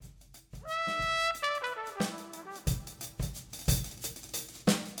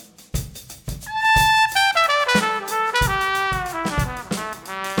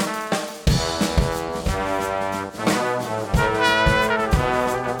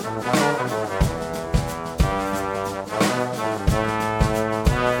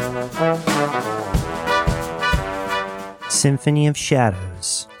Symphony of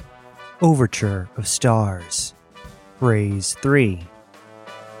Shadows, Overture of Stars, Phase 3.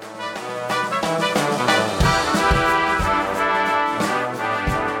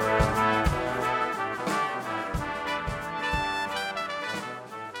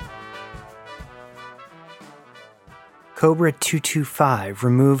 Cobra 225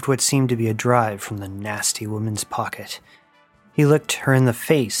 removed what seemed to be a drive from the nasty woman's pocket. He looked her in the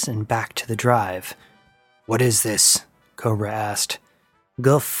face and back to the drive. "What is this?" Cobra asked.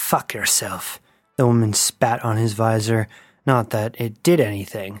 "Go fuck yourself." The woman spat on his visor. Not that it did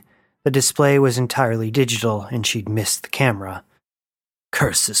anything. The display was entirely digital, and she'd missed the camera.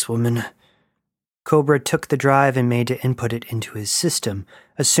 "Curse this woman." Cobra took the drive and made to input it into his system,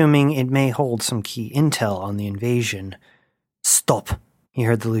 assuming it may hold some key intel on the invasion. "Stop," he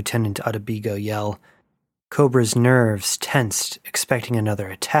heard the Lieutenant Adabigo yell. Cobra's nerves tensed, expecting another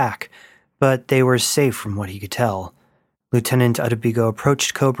attack, but they were safe from what he could tell. Lieutenant Adabigo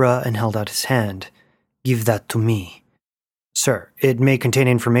approached Cobra and held out his hand. "Give that to me." "Sir, it may contain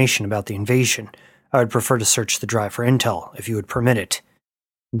information about the invasion. I would prefer to search the drive for intel, if you would permit it."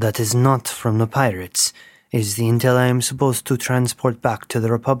 "That is not from the pirates. It is the intel I am supposed to transport back to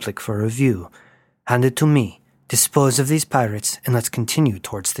the Republic for review. Hand it to me. Dispose of these pirates, and let's continue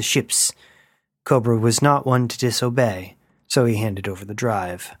towards the ships." Cobra was not one to disobey, so he handed over the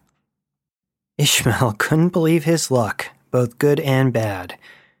drive. Ishmael couldn't believe his luck, both good and bad.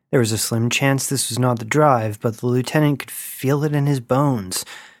 There was a slim chance this was not the drive, but the lieutenant could feel it in his bones.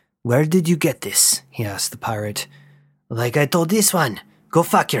 "Where did you get this?" he asked the pirate. "Like I told this one, go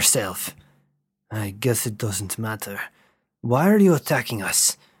fuck yourself." "I guess it doesn't matter. Why are you attacking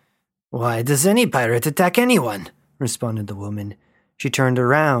us?" "Why does any pirate attack anyone?" responded the woman. She turned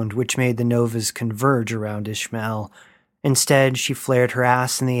around, which made the Novas converge around Ishmael. Instead, she flared her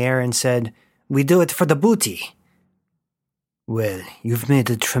ass in the air and said, "We do it for the booty." "Well, you've made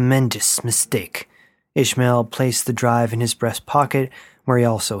a tremendous mistake." Ishmael placed the drive in his breast pocket, where he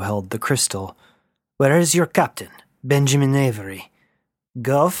also held the crystal. "Where is your captain, Benjamin Avery?"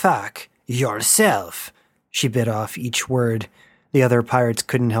 "Go fuck yourself." She bit off each word. The other pirates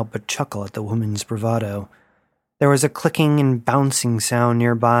couldn't help but chuckle at the woman's bravado. There was a clicking and bouncing sound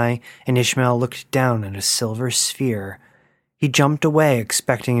nearby, and Ishmael looked down at a silver sphere. He jumped away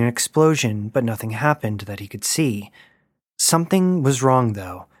expecting an explosion, but nothing happened that he could see. Something was wrong,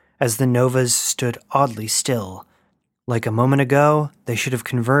 though, as the Novas stood oddly still. Like a moment ago, they should have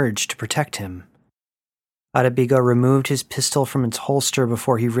converged to protect him. Adabigo removed his pistol from its holster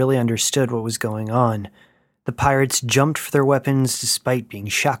before he really understood what was going on. The pirates jumped for their weapons despite being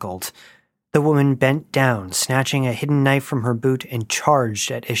shackled. The woman bent down, snatching a hidden knife from her boot, and charged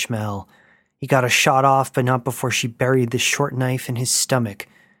at Ishmael. He got a shot off, but not before she buried the short knife in his stomach.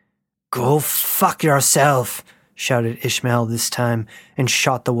 "Go fuck yourself," shouted Ishmael this time, and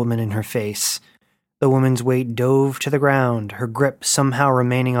shot the woman in her face. The woman's weight dove to the ground, her grip somehow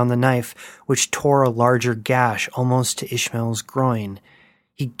remaining on the knife, which tore a larger gash almost to Ishmael's groin.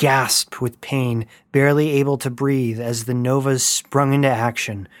 He gasped with pain, barely able to breathe as the Novas sprung into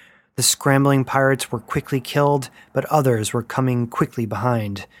action. The scrambling pirates were quickly killed, but others were coming quickly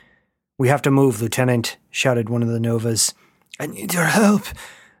behind. "We have to move, Lieutenant," shouted one of the Novas. "I need your help."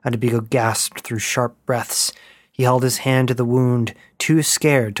 Adabigo gasped through sharp breaths. He held his hand to the wound, too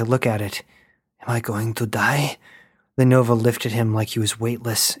scared to look at it. "Am I going to die?" The Nova lifted him like he was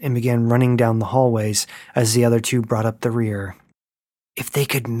weightless and began running down the hallways as the other two brought up the rear. If they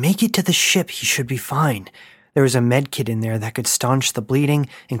could make it to the ship, he should be fine. There was a med kit in there that could staunch the bleeding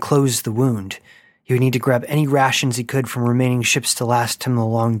and close the wound. He would need to grab any rations he could from remaining ships to last him the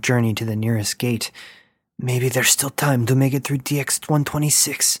long journey to the nearest gate. Maybe there's still time to make it through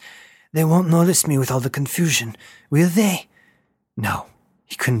DX-126. They won't notice me with all the confusion, will they? No,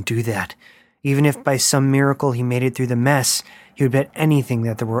 he couldn't do that. Even if by some miracle he made it through the mess, he would bet anything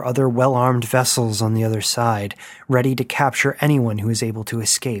that there were other well-armed vessels on the other side, ready to capture anyone who was able to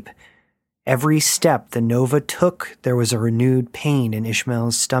escape. Every step the Nova took, there was a renewed pain in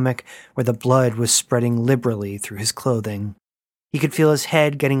Ishmael's stomach where the blood was spreading liberally through his clothing. He could feel his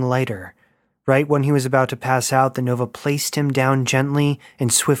head getting lighter. Right when he was about to pass out, the Nova placed him down gently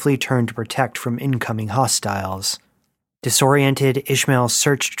and swiftly turned to protect from incoming hostiles. Disoriented, Ishmael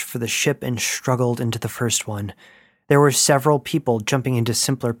searched for the ship and struggled into the first one. There were several people jumping into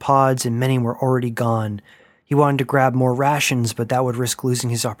simpler pods, and many were already gone. He wanted to grab more rations, but that would risk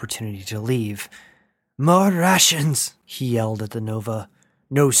losing his opportunity to leave. "More rations!" he yelled at the Nova.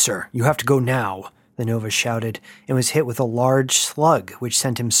 "No, sir, you have to go now," the Nova shouted, and was hit with a large slug, which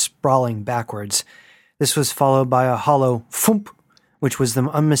sent him sprawling backwards. This was followed by a hollow thump, which was the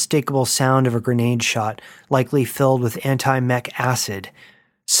unmistakable sound of a grenade shot, likely filled with anti-mech acid.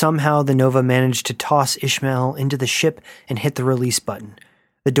 Somehow the Nova managed to toss Ishmael into the ship and hit the release button.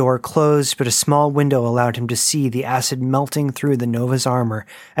 The door closed, but a small window allowed him to see the acid melting through the Nova's armor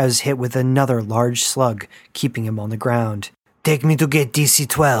as hit with another large slug, keeping him on the ground. "Take me to gate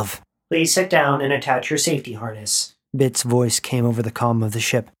DC-12. Please sit down and attach your safety harness." Bit's voice came over the comm of the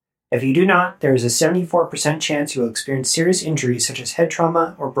ship. "If you do not, there is a 74% chance you will experience serious injuries such as head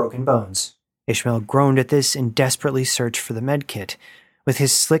trauma or broken bones." Ishmael groaned at this and desperately searched for the medkit. With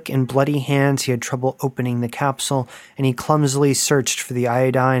his slick and bloody hands, he had trouble opening the capsule, and he clumsily searched for the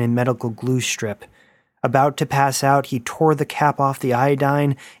iodine and medical glue strip. About to pass out, he tore the cap off the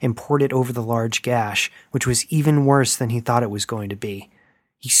iodine and poured it over the large gash, which was even worse than he thought it was going to be.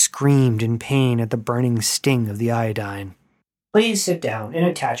 He screamed in pain at the burning sting of the iodine. "Please sit down and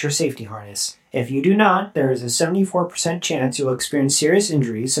attach your safety harness. If you do not, there is a 74% chance you will experience serious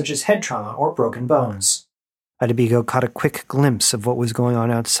injuries such as head trauma or broken bones." Adebigo caught a quick glimpse of what was going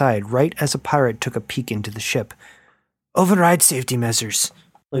on outside right as a pirate took a peek into the ship. "Override safety measures."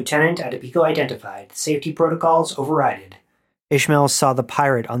 Lieutenant Adebigo identified. Safety protocols overrided. Ishmael saw the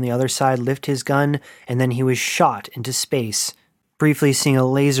pirate on the other side lift his gun, and then he was shot into space, briefly seeing a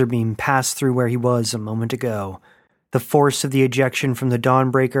laser beam pass through where he was a moment ago. The force of the ejection from the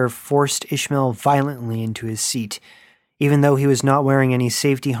Dawnbreaker forced Ishmael violently into his seat. Even though he was not wearing any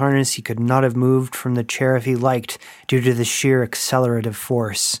safety harness, he could not have moved from the chair if he liked due to the sheer accelerative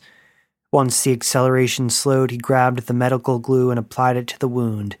force. Once the acceleration slowed, he grabbed the medical glue and applied it to the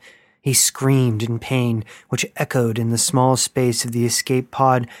wound. He screamed in pain, which echoed in the small space of the escape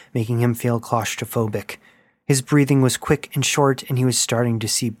pod, making him feel claustrophobic. His breathing was quick and short, and he was starting to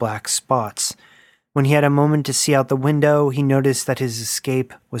see black spots. When he had a moment to see out the window, he noticed that his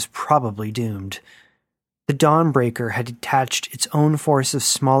escape was probably doomed. The Dawnbreaker had detached its own force of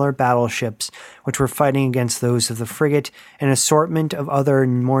smaller battleships, which were fighting against those of the frigate, and an assortment of other,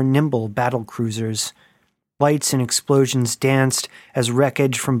 more nimble battle cruisers. Lights and explosions danced as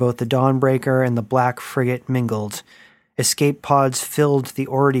wreckage from both the Dawnbreaker and the Black Frigate mingled. Escape pods filled the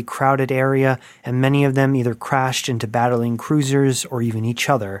already crowded area, and many of them either crashed into battling cruisers or even each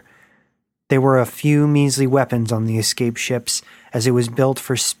other. There were a few measly weapons on the escape ships, as it was built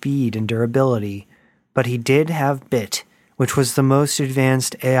for speed and durability. But he did have Bit, which was the most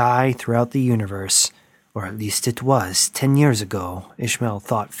advanced AI throughout the universe. Or at least it was 10 years ago, Ishmael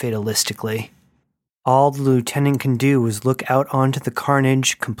thought fatalistically. All the lieutenant can do was look out onto the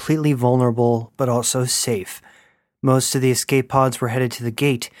carnage, completely vulnerable, but also safe. Most of the escape pods were headed to the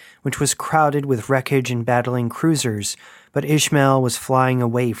gate, which was crowded with wreckage and battling cruisers, but Ishmael was flying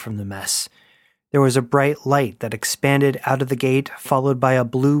away from the mess. There was a bright light that expanded out of the gate, followed by a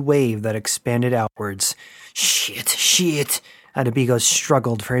blue wave that expanded outwards. Shit! Adebigo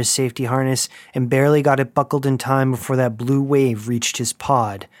struggled for his safety harness and barely got it buckled in time before that blue wave reached his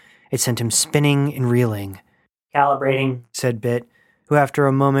pod. It sent him spinning and reeling. "Calibrating," said Bit, who after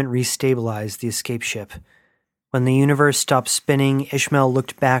a moment restabilized the escape ship. When the universe stopped spinning, Ishmael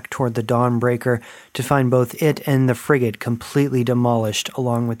looked back toward the Dawnbreaker to find both it and the frigate completely demolished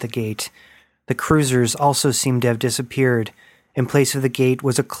along with the gate. The cruisers also seemed to have disappeared. In place of the gate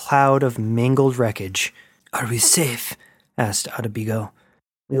was a cloud of mangled wreckage. "Are we safe?" asked Adebigo.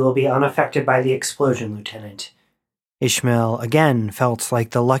 "We will be unaffected by the explosion, Lieutenant." Ishmael again felt like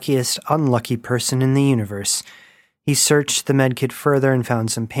the luckiest unlucky person in the universe. He searched the medkit further and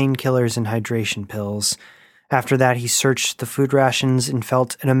found some painkillers and hydration pills. After that, he searched the food rations and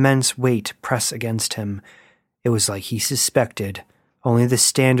felt an immense weight press against him. It was like he suspected. Only the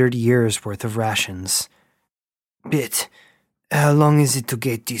standard year's worth of rations. "Bit, how long is it to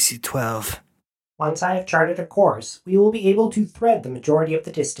gate DC-12? "Once I have charted a course, we will be able to thread the majority of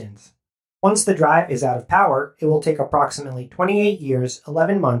the distance. Once the drive is out of power, it will take approximately 28 years,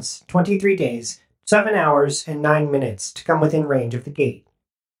 11 months, 23 days, 7 hours, and 9 minutes to come within range of the gate."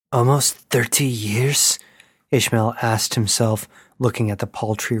 "Almost 30 years?" Ishmael asked himself, looking at the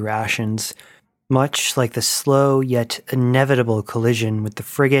paltry rations. Much like the slow yet inevitable collision with the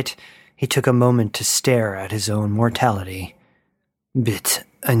frigate, he took a moment to stare at his own mortality. "Bit,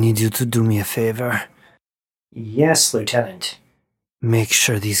 I need you to do me a favor." "Yes, Lieutenant." "Make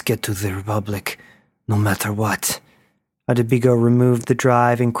sure these get to the Republic, no matter what." Adebigo removed the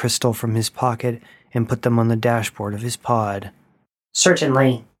drive and crystal from his pocket and put them on the dashboard of his pod.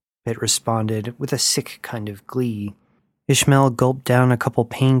 "Certainly," Bit responded with a sick kind of glee. Ishmael gulped down a couple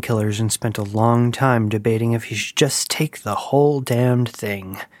painkillers and spent a long time debating if he should just take the whole damned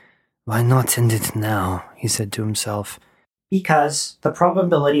thing. "Why not end it now?" he said to himself. Because the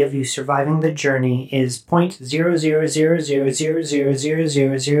probability of you surviving the journey is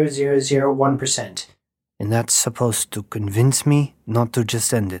 0.00000000001%. And that's supposed to convince me not to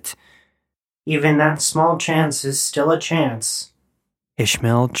just end it. Even that small chance is still a chance.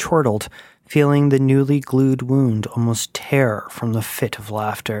 Ishmael chortled, feeling the newly glued wound almost tear from the fit of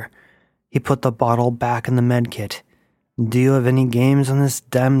laughter. He put the bottle back in the medkit. Do you have any games on this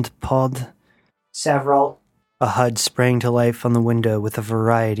damned pod? Several. A HUD sprang to life on the window with a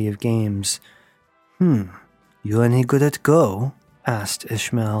variety of games. You any good at Go? Asked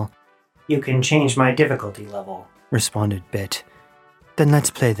Ishmael. You can change my difficulty level, responded Bit. Then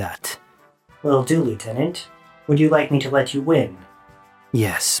let's play that. Will do, Lieutenant. Would you like me to let you win?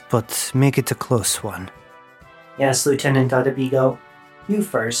 Yes, but make it a close one. Yes, Lieutenant Adebigo. You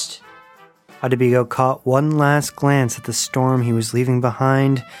first. Adebigo caught one last glance at the storm he was leaving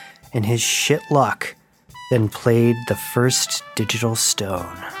behind and his shit luck, then played the first digital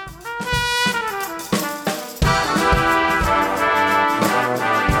stone.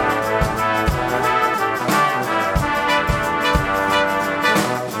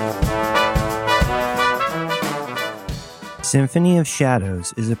 Symphony of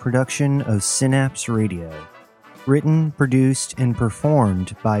Shadows is a production of Synapse Radio. Written, produced, and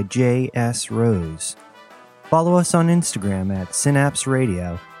performed by J.S. Rose. Follow us on Instagram at Synapse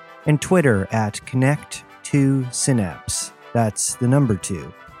Radio and Twitter at Connect2Synapse. That's the number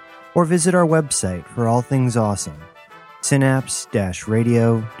 2. Or visit our website for all things awesome,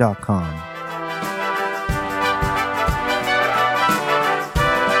 synapse-radio.com.